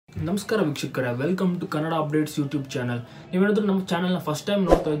ನಮಸ್ಕಾರ ವೀಕ್ಷಕರೇ, welcome to Kannada updates YouTube channel. ನೀವೇನಾದರೂ ನಮ್ಮ ಚಾನಲ್ನ ಫಸ್ಟ್ ಟೈಮ್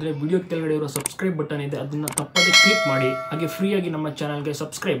ನೋಡ್ತಾ ಇದ್ರೆ ವಿಡಿಯೋ ಕೆಳಗಡೆ ಇರೋ ಸಬ್ಸ್ಕ್ರೈಬ್ ಬಟನ್ ಇದೆ, ಅದನ್ನು ತಪ್ಪದೆ ಕ್ಲಿಕ್ ಮಾಡಿ. ಹಾಗೆ ಫ್ರೀಯಾಗಿ ನಮ್ಮ ಚಾನಲ್ಗೆ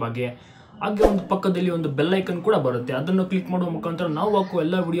ಸಬ್ಸ್ಕ್ರೈಬ್ ಆಗಿ. ಹಾಗೆ ಒಂದು ಪಕ್ಕದಲ್ಲಿ ಒಂದು ಬೆಲ್ ಐಕನ್ ಕೂಡ ಬರುತ್ತೆ, ಅದನ್ನು ಕ್ಲಿಕ್ ಮಾಡುವ ಮುಖಾಂತರ ನಾವು ಹಾಕುವ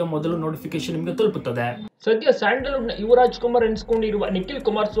ಎಲ್ಲ ವಿಡಿಯೋ ಮೊದಲು ನೋಟಿಫಿಕೇಶನ್ ನಿಮಗೆ ತಲುಪುತ್ತದೆ. ಸದ್ಯ ಸ್ಯಾಂಡಲ್ವುಡ್ನ ಯುವರಾಜ್ ಕುಮಾರ್ ಎನಿಸಿಕೊಂಡಿರುವ ನಿಖಿಲ್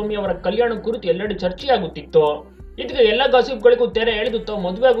ಕುಮಾರಸ್ವಾಮಿ ಅವರ ಕಲ್ಯಾಣ ಕುರಿತು ಎಲ್ಲೆಡೆ ಚರ್ಚೆಯಾಗುತ್ತಿತ್ತು. ಇದೀಗ ಎಲ್ಲ ಗಾಸಿಪ್ಗಳಿಗೂ ತೆರೆ ಎಳೆದು ತಾವು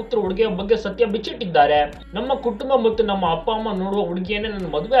ಮದುವೆ ಆಗುತ್ತಿರುವ ಹುಡುಗಿಯ ಬಗ್ಗೆ ಸತ್ಯ ಬಿಚ್ಚಿಟ್ಟಿದ್ದಾರೆ. ನಮ್ಮ ಕುಟುಂಬ ಮತ್ತು ನಮ್ಮ ಅಪ್ಪ ಅಮ್ಮ ನೋಡುವ ಹುಡುಗಿಯನ್ನೇ ನಾನು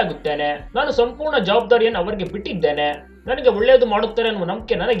ಮದುವೆ ಆಗುತ್ತೇನೆ. ನಾನು ಸಂಪೂರ್ಣ ಜವಾಬ್ದಾರಿಯನ್ನು ಅವರಿಗೆ ಬಿಟ್ಟಿದ್ದೇನೆ. ನನಗೆ ಒಳ್ಳೆಯದು ಮಾಡುತ್ತಾರೆ ಅನ್ನುವ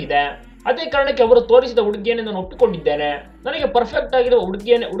ನಂಬಿಕೆ ನನಗಿದೆ. ಅದೇ ಕಾರಣಕ್ಕೆ ಅವರು ತೋರಿಸಿದ ಹುಡುಗಿಯನ್ನೇ ನಾನು ಒಪ್ಪಿಕೊಂಡಿದ್ದೇನೆ. ನನಗೆ ಪರ್ಫೆಕ್ಟ್ ಆಗಿರುವ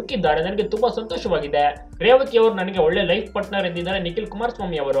ಹುಡುಗಿಯನ್ನೇ ಹುಡುಕಿದ್ದಾರೆ. ನನಗೆ ತುಂಬಾ ಸಂತೋಷವಾಗಿದೆ. ರೇವತಿ ಅವರು ನನಗೆ ಒಳ್ಳೆ ಲೈಫ್ ಪಾರ್ಟ್ನರ್ ಎಂದಿದ್ದಾರೆ ನಿಖಿಲ್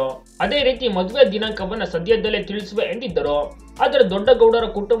ಕುಮಾರಸ್ವಾಮಿ ಅವರು. ಅದೇ ರೀತಿ ಮದುವೆ ದಿನಾಂಕವನ್ನ ಸದ್ಯದಲ್ಲೇ ತಿಳಿಸುವೆ ಎಂದಿದ್ದರು. ಆದರೆ ದೊಡ್ಡ ಗೌಡರ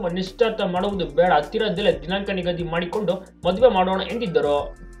ಕುಟುಂಬ ನಿಶ್ಚಿತಾರ್ಥ ಮಾಡುವುದು ಬೇಡ, ಹತ್ತಿರದಲ್ಲೇ ದಿನಾಂಕ ನಿಗದಿ ಮಾಡಿಕೊಂಡು ಮದುವೆ ಮಾಡೋಣ ಎಂದಿದ್ದರು.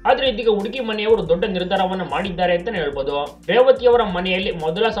 ಆದ್ರೆ ಇದೀಗ ಹುಡುಗಿ ಮನೆಯವರು ದೊಡ್ಡ ನಿರ್ಧಾರವನ್ನ ಮಾಡಿದ್ದಾರೆ ಅಂತಾನೆ ಹೇಳ್ಬೋದು. ರೇವತಿ ಅವರ ಮನೆಯಲ್ಲಿ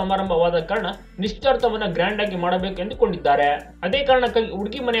ಮೊದಲ ಸಮಾರಂಭವಾದ ಕಾರಣ ನಿಶ್ಚಿತಾರ್ಥವನ್ನ ಗ್ರ್ಯಾಂಡ್ ಆಗಿ ಮಾಡಬೇಕು ಎಂದುಕೊಂಡಿದ್ದಾರೆ. ಅದೇ ಕಾರಣಕ್ಕಾಗಿ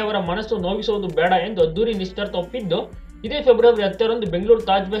ಹುಡುಗಿ ಮನೆಯವರ ಮನಸ್ಸು ನೋವಿಸುವುದು ಬೇಡ ಎಂದು ಅದ್ದೂರಿ ನಿಶ್ಚಿತಾರ್ಥ ಒಪ್ಪಿದ್ದು ಇದೇ February 10ರಂದು Bengaluru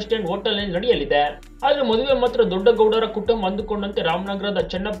Taj West end hotel ನಲ್ಲಿ ನಡೆಯಲಿದೆ. ಆದ್ರೆ ಮದುವೆ ಮಾತ್ರ ದೊಡ್ಡ ಗೌಡರ ಕುಟುಂಬ ಅಂದುಕೊಂಡಂತೆ ರಾಮನಗರದ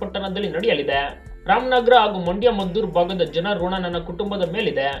ಚನ್ನಪಟ್ಟಣದಲ್ಲಿ ನಡೆಯಲಿದೆ. ರಾಮನಗರ ಹಾಗೂ ಮಂಡ್ಯ ಮದ್ದೂರು ಭಾಗದ ಜನರ ಋಣ ನನ್ನ ಕುಟುಂಬದ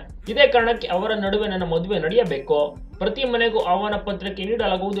ಮೇಲಿದೆ. ಇದೇ ಕಾರಣಕ್ಕೆ ಅವರ ನಡುವೆ ನನ್ನ ಮದುವೆ ನಡೆಯಬೇಕು. ಪ್ರತಿ ಮನೆಗೂ ಆಹ್ವಾನ ಪತ್ರಿಕೆ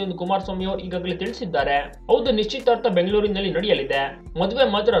ನೀಡಲಾಗುವುದು ಎಂದು ಕುಮಾರಸ್ವಾಮಿ ಅವರು ಈಗಾಗಲೇ ತಿಳಿಸಿದ್ದಾರೆ. ಹೌದು, ನಿಶ್ಚಿತಾರ್ಥ ಬೆಂಗಳೂರಿನಲ್ಲಿ ನಡೆಯಲಿದೆ, ಮದುವೆ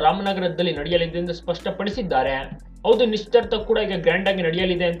ಮಾತ್ರ ರಾಮನಗರದಲ್ಲಿ ನಡೆಯಲಿದೆ ಎಂದು ಸ್ಪಷ್ಟಪಡಿಸಿದ್ದಾರೆ. ಹೌದು, ನಿಶ್ಚಿತಾರ್ಥ ಕೂಡ ಈಗ ಗ್ರ್ಯಾಂಡ್ ಆಗಿ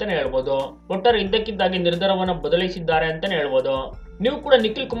ನಡೆಯಲಿದೆ ಅಂತಾನೆ ಹೇಳ್ಬೋದು. ಒಟ್ಟಾರೆ ಇದ್ದಕ್ಕಿದ್ದಾಗಿ ನಿರ್ಧಾರವನ್ನ ಬದಲಿಸಿದ್ದಾರೆ ಅಂತಾನೆ ಹೇಳ್ಬೋದು. ನೀವು ಕೂಡ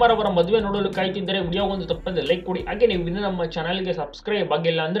ನಿಖಿಲ್ ಕುಮಾರ್ ಅವರ ಮದುವೆ ನೋಡಲು ಕಾಯ್ತಿದ್ದರೆ ವಿಡಿಯೋ ಒಂದು ತಪ್ಪದೆ ಲೈಕ್ ಕೊಡಿ. ಹಾಗೆ ನೀವು ಇನ್ನೂ ನಮ್ಮ ಚಾನಲ್ಗೆ ಸಬ್ಸ್ಕ್ರೈಬ್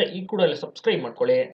ಆಗಿಲ್ಲ ಅಂದ್ರೆ ಈ ಕೂಡಲೇ ಸಬ್ಸ್ಕ್ರೈಬ್ ಮಾಡ್ಕೊಳ್ಳಿ.